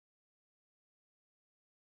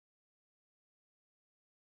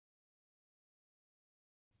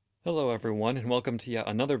Hello everyone, and welcome to yet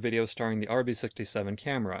another video starring the RB67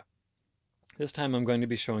 camera. This time I'm going to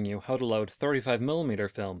be showing you how to load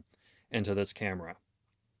 35mm film into this camera.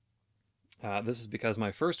 This is because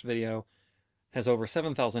my first video has over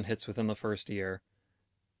 7,000 hits within the first year.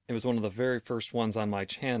 It was one of the very first ones on my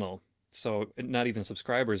channel, so not even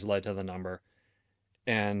subscribers led to the number.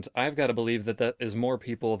 And I've got to believe that that is more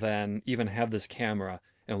people than even have this camera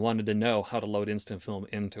and wanted to know how to load instant film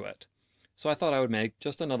into it. So I thought I would make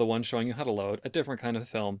just another one showing you how to load a different kind of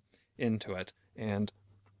film into it. And,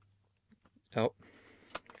 oh,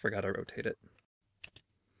 forgot to rotate it.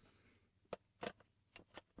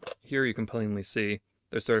 Here you can plainly see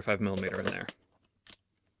there's 35mm in there.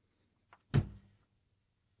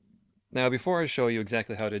 Now before I show you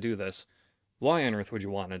exactly how to do this, why on earth would you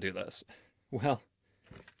want to do this? Well,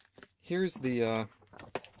 here's the,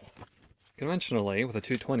 conventionally with a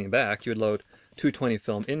 220 back, you would load 220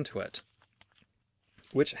 film into it,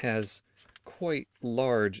 which has quite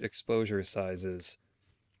large exposure sizes.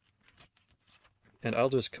 And I'll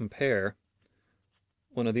just compare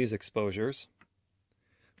one of these exposures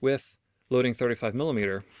with loading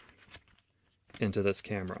 35mm into this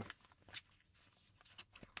camera.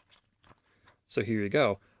 So here you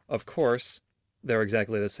go. Of course, they're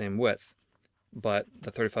exactly the same width, but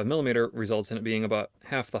the 35mm results in it being about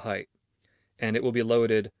half the height, and it will be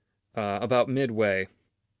loaded about midway.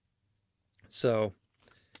 So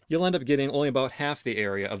you'll end up getting only about half the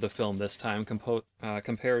area of the film this time,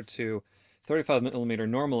 compared to 35mm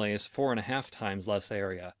normally is 4.5 times less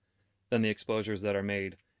area than the exposures that are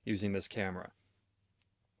made using this camera.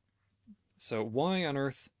 So why on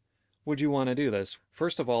earth would you want to do this?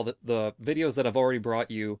 First of all, the videos that I've already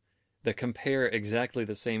brought you that compare exactly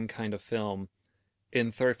the same kind of film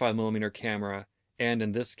in 35mm camera and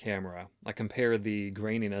in this camera, I compare the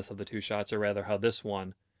graininess of the two shots, or rather how this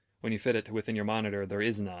one, when you fit it to within your monitor, there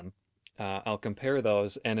is none. I'll compare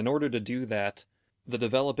those, and in order to do that, the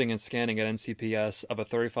developing and scanning at NCPS of a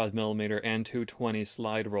 35mm and 220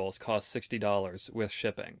 slide rolls costs $60 with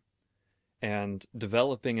shipping. And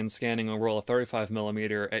developing and scanning a roll of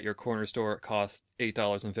 35mm at your corner store costs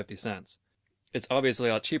 $8.50. It's obviously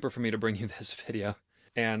a lot cheaper for me to bring you this video,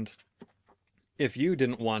 and if you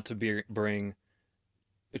didn't want to bring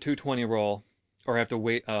a 220 roll, or have to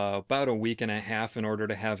wait about a week and a half in order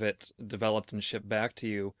to have it developed and shipped back to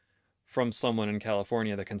you from someone in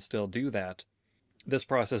California that can still do that, this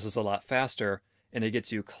process is a lot faster, and it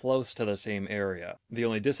gets you close to the same area. The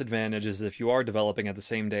only disadvantage is if you are developing it the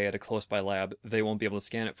same day at a close-by lab, they won't be able to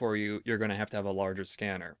scan it for you. You're going to have a larger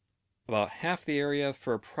scanner. About half the area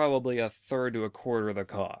for probably a third to a quarter of the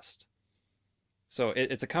cost. So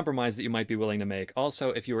it's a compromise that you might be willing to make. Also,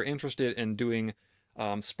 if you were interested in doing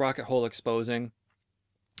sprocket hole exposing,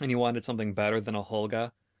 and you wanted something better than a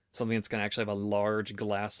Holga, something that's going to actually have a large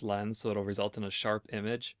glass lens so it'll result in a sharp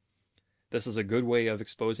image, this is a good way of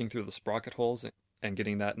exposing through the sprocket holes and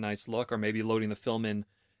getting that nice look, or maybe loading the film in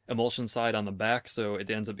emulsion side on the back so it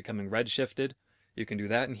ends up becoming redshifted. You can do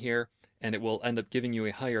that in here, and it will end up giving you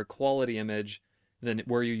a higher quality image than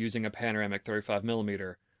were you using a panoramic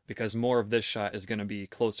 35mm, because more of this shot is going to be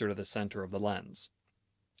closer to the center of the lens.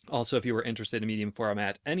 Also, if you were interested in medium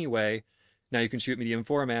format anyway, now you can shoot medium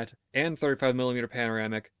format and 35mm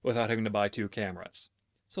panoramic without having to buy two cameras.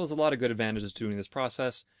 So there's a lot of good advantages to doing this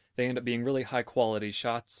process. They end up being really high quality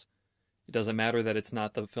shots. It doesn't matter that it's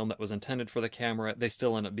not the film that was intended for the camera, they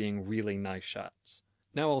still end up being really nice shots.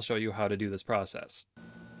 Now I'll show you how to do this process.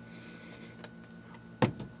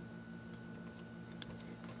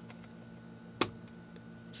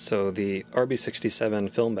 So the RB67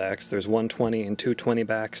 film backs, there's 120 and 220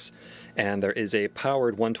 backs, and there is a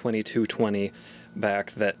powered 120-220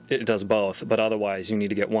 back that it does both, but otherwise you need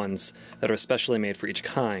to get ones that are specially made for each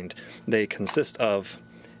kind. They consist of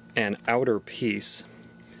an outer piece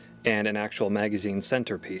and an actual magazine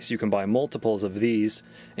center piece. You can buy multiples of these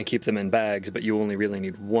and keep them in bags, but you only really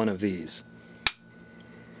need one of these.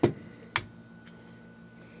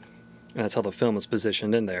 And that's how the film is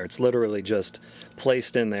positioned in there. It's literally just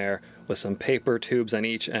placed in there with some paper tubes on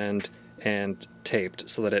each end and taped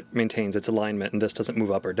so that it maintains its alignment and this doesn't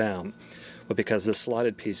move up or down. But because this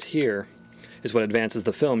slotted piece here is what advances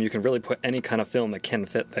the film, you can really put any kind of film that can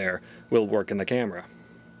fit there will work in the camera.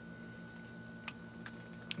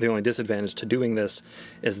 The only disadvantage to doing this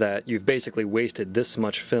is that you've basically wasted this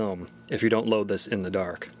much film if you don't load this in the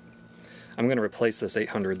dark. I'm going to replace this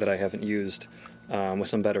 800 that I haven't used with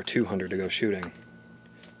some better 200 to go shooting.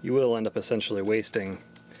 You will end up essentially wasting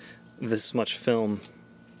this much film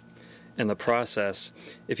in the process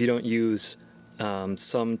if you don't use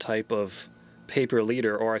some type of paper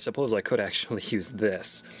leader, or I suppose I could actually use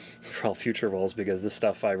this for all future rolls, because this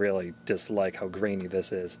stuff I really dislike how grainy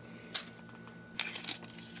this is.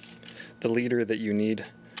 The leader that you need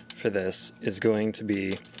for this is going to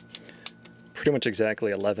be pretty much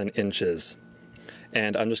exactly 11 inches,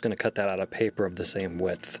 and I'm just going to cut that out of paper of the same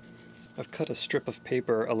width. I've cut a strip of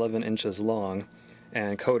paper 11 inches long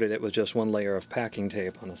and coated it with just one layer of packing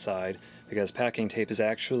tape on the side, because packing tape is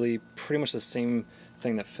actually pretty much the same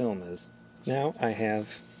thing that film is. Now I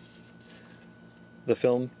have the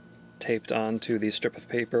film taped onto the strip of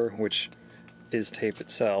paper, which is tape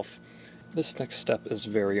itself. This next step is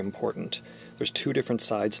very important. There's two different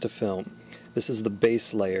sides to film. This is the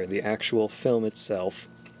base layer, the actual film itself,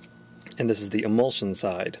 and this is the emulsion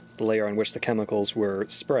side, the layer on which the chemicals were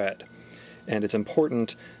spread. And it's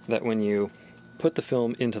important that when you put the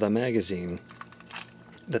film into the magazine,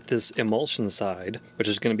 that this emulsion side, which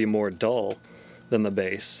is going to be more dull than the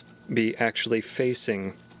base, be actually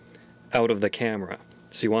facing out of the camera.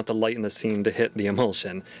 So you want the light in the scene to hit the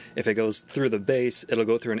emulsion. If it goes through the base, it'll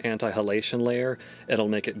go through an anti-halation layer, it'll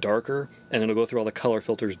make it darker, and it'll go through all the color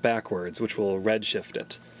filters backwards, which will redshift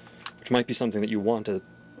it. Which might be something that you want to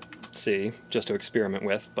see, just to experiment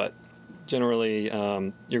with, but generally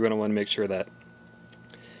you're going to want to make sure that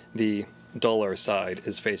the duller side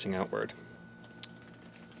is facing outward.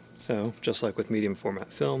 So, just like with medium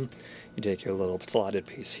format film, you take your little slotted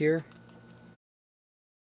piece here,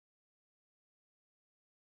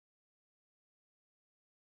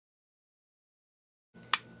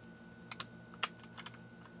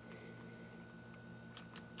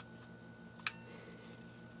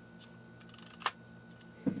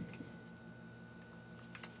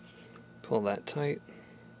 pull that tight.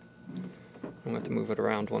 I'm going to have to move it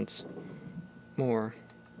around once more.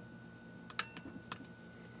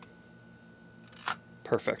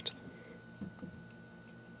 Perfect.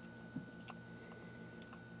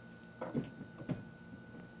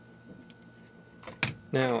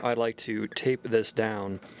 Now I'd like to tape this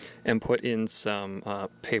down and put in some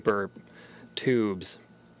paper tubes.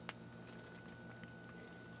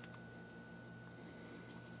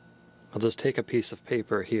 I'll just take a piece of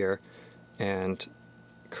paper here and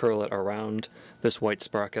curl it around this white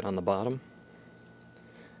sprocket on the bottom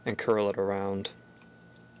and curl it around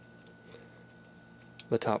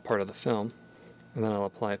the top part of the film, and then I'll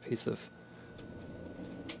apply a piece of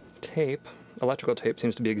tape. Electrical tape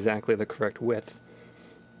seems to be exactly the correct width,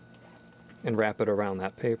 and wrap it around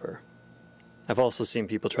that paper. I've also seen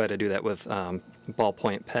people try to do that with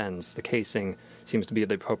ballpoint pens. The casing seems to be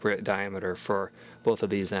the appropriate diameter for both of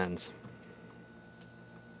these ends.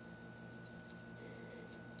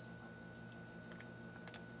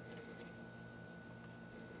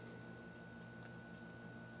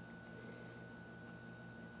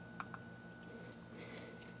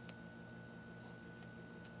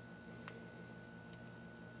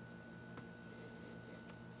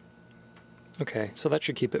 Okay, so that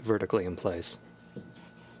should keep it vertically in place.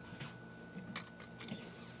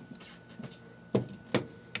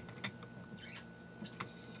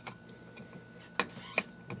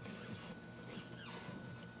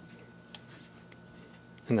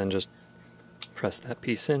 And then just press that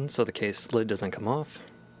piece in so the case lid doesn't come off.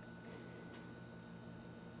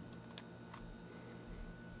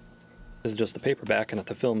 This is just the paper back and not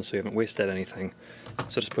the film, so you haven't wasted anything.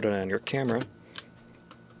 So just put it on your camera,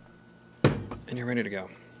 and you're ready to go.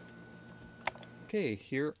 Okay,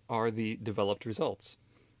 here are the developed results.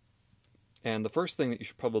 And the first thing that you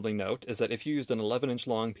should probably note is that if you used an 11-inch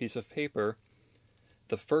long piece of paper,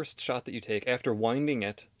 the first shot that you take, after winding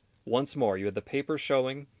it once more, you had the paper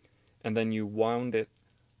showing, and then you wound it,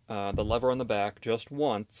 the lever on the back, just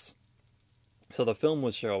once, so the film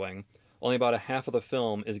was showing. Only about a half of the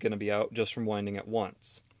film is going to be out just from winding it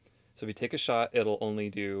once. So if you take a shot, it'll only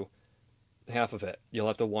do half of it. You'll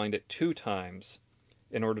have to wind it 2 times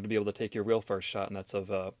in order to be able to take your real first shot, and that's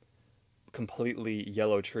of a completely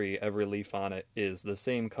yellow tree. Every leaf on it is the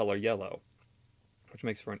same color yellow, which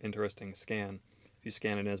makes for an interesting scan if you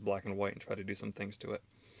scan it as black and white and try to do some things to it.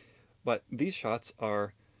 But these shots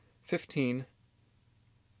are 15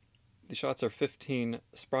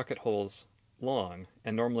 sprocket holes long,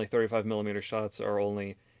 and normally 35mm shots are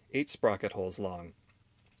only 8 sprocket holes long.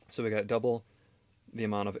 So we got double the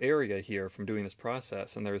amount of area here from doing this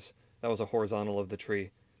process, and that was a horizontal of the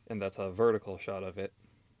tree, and that's a vertical shot of it,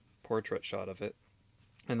 portrait shot of it.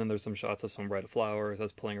 And then there's some shots of some red flowers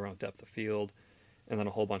as playing around depth of field, and then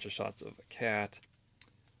a whole bunch of shots of a cat.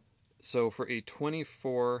 So for a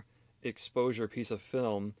 24 exposure piece of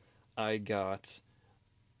film, I got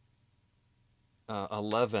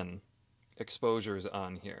 11 exposures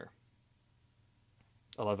on here.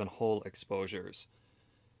 11 whole exposures.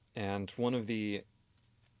 And one of the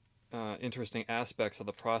interesting aspects of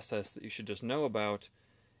the process that you should just know about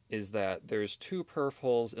is that there's 2 perf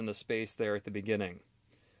holes in the space there at the beginning.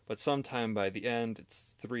 But sometime by the end,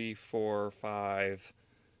 it's 3, 4, 5.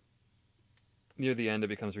 Near the end, it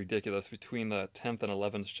becomes ridiculous. Between the 10th and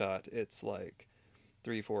 11th shot, it's like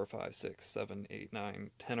 3, 4, 5, 6, 7, 8, 9,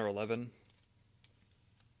 10, or 11.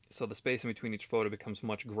 So the space in between each photo becomes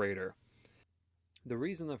much greater. The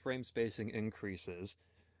reason the frame spacing increases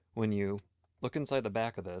when you look inside the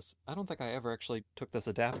back of this, I don't think I ever actually took this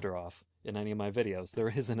adapter off in any of my videos. There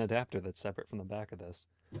is an adapter that's separate from the back of this.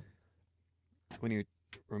 When you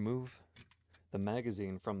remove the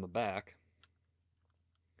magazine from the back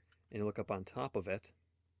and you look up on top of it,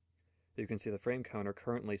 you can see the frame counter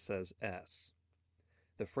currently says S.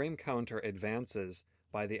 The frame counter advances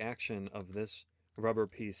by the action of this rubber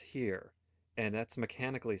piece here, and that's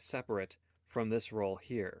mechanically separate from this roll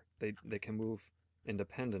here. They can move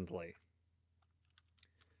independently.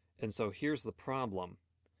 And so here's the problem.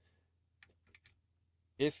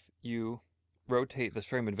 If you rotate this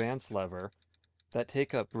frame advance lever, that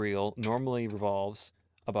take-up reel normally revolves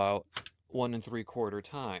about 1 3/4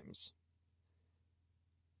 times.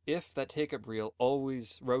 If that take-up reel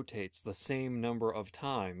always rotates the same number of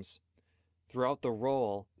times, throughout the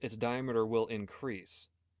roll, its diameter will increase.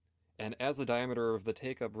 And as the diameter of the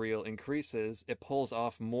take-up reel increases, it pulls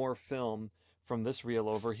off more film from this reel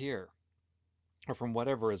over here, or from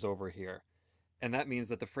whatever is over here. And that means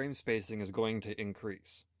that the frame spacing is going to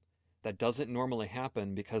increase. That doesn't normally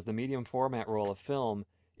happen because the medium format roll of film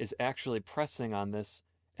is actually pressing on this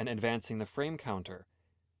and advancing the frame counter.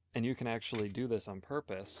 And you can actually do this on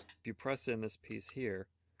purpose. If you press in this piece here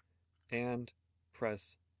and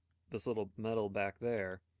press this little metal back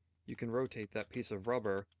there, you can rotate that piece of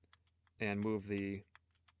rubber and move the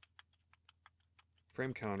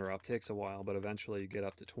frame counter up. It takes a while, but eventually you get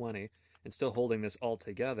up to 20. And still holding this all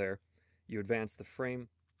together, you advance the frame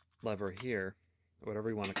lever here, whatever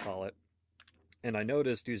you want to call it. And I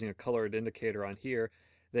noticed using a colored indicator on here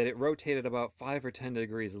that it rotated about 5 or 10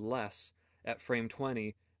 degrees less at frame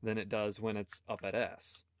 20 than it does when it's up at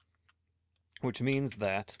S. Which means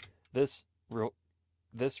that this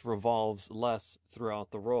revolves less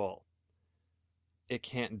throughout the roll. It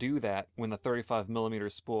can't do that when the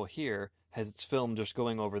 35mm spool here has its film just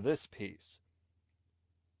going over this piece.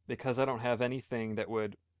 Because I don't have anything that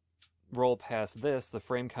would roll past this, the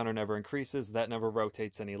frame counter never increases, that never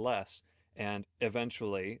rotates any less, and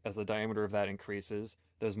eventually, as the diameter of that increases,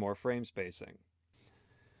 there's more frame spacing.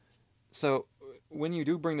 So when you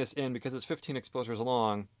do bring this in, because it's 15 exposures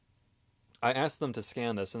long, I asked them to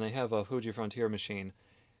scan this, and they have a Fuji Frontier machine,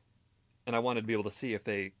 and I wanted to be able to see if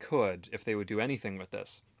they would do anything with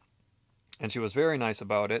this. And she was very nice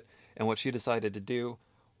about it, and what she decided to do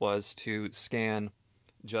was to scan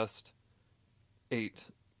just 8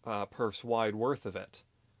 perfs wide worth of it,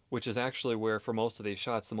 which is actually where, for most of these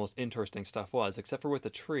shots, the most interesting stuff was, except for with the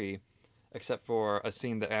tree, except for a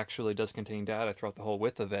scene that actually does contain data throughout the whole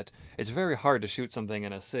width of it. It's very hard to shoot something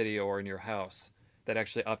in a city or in your house that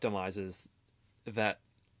actually optimizes that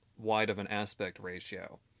wide of an aspect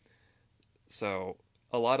ratio. So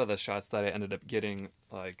a lot of the shots that I ended up getting,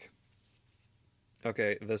 like,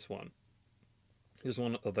 okay, this one. Here's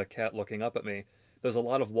one of the cat looking up at me. There's a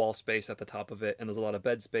lot of wall space at the top of it, and there's a lot of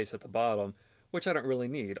bed space at the bottom, which I don't really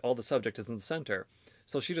need. All the subject is in the center.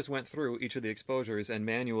 So she just went through each of the exposures and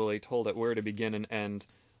manually told it where to begin and end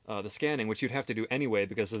the scanning, which you'd have to do anyway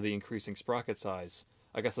because of the increasing sprocket size.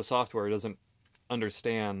 I guess the software doesn't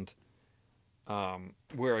understand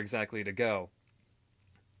where exactly to go.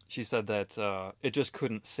 She said that it just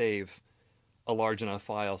couldn't save a large enough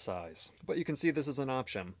file size. But you can see this is an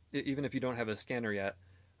option. Even if you don't have a scanner yet,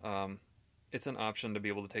 it's an option to be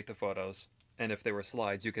able to take the photos. And if they were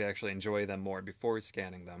slides, you could actually enjoy them more before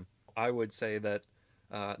scanning them. I would say that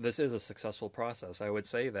this is a successful process. I would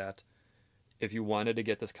say that if you wanted to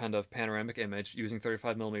get this kind of panoramic image using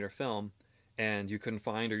 35mm film, and you couldn't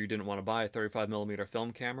find or you didn't want to buy a 35mm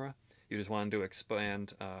film camera, you just wanted to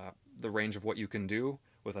expand the range of what you can do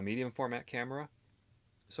with a medium format camera,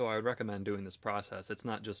 so I would recommend doing this process. It's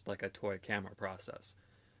not just like a toy camera process.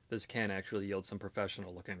 This can actually yield some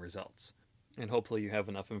professional looking results. And hopefully you have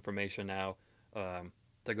enough information now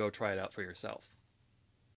to go try it out for yourself.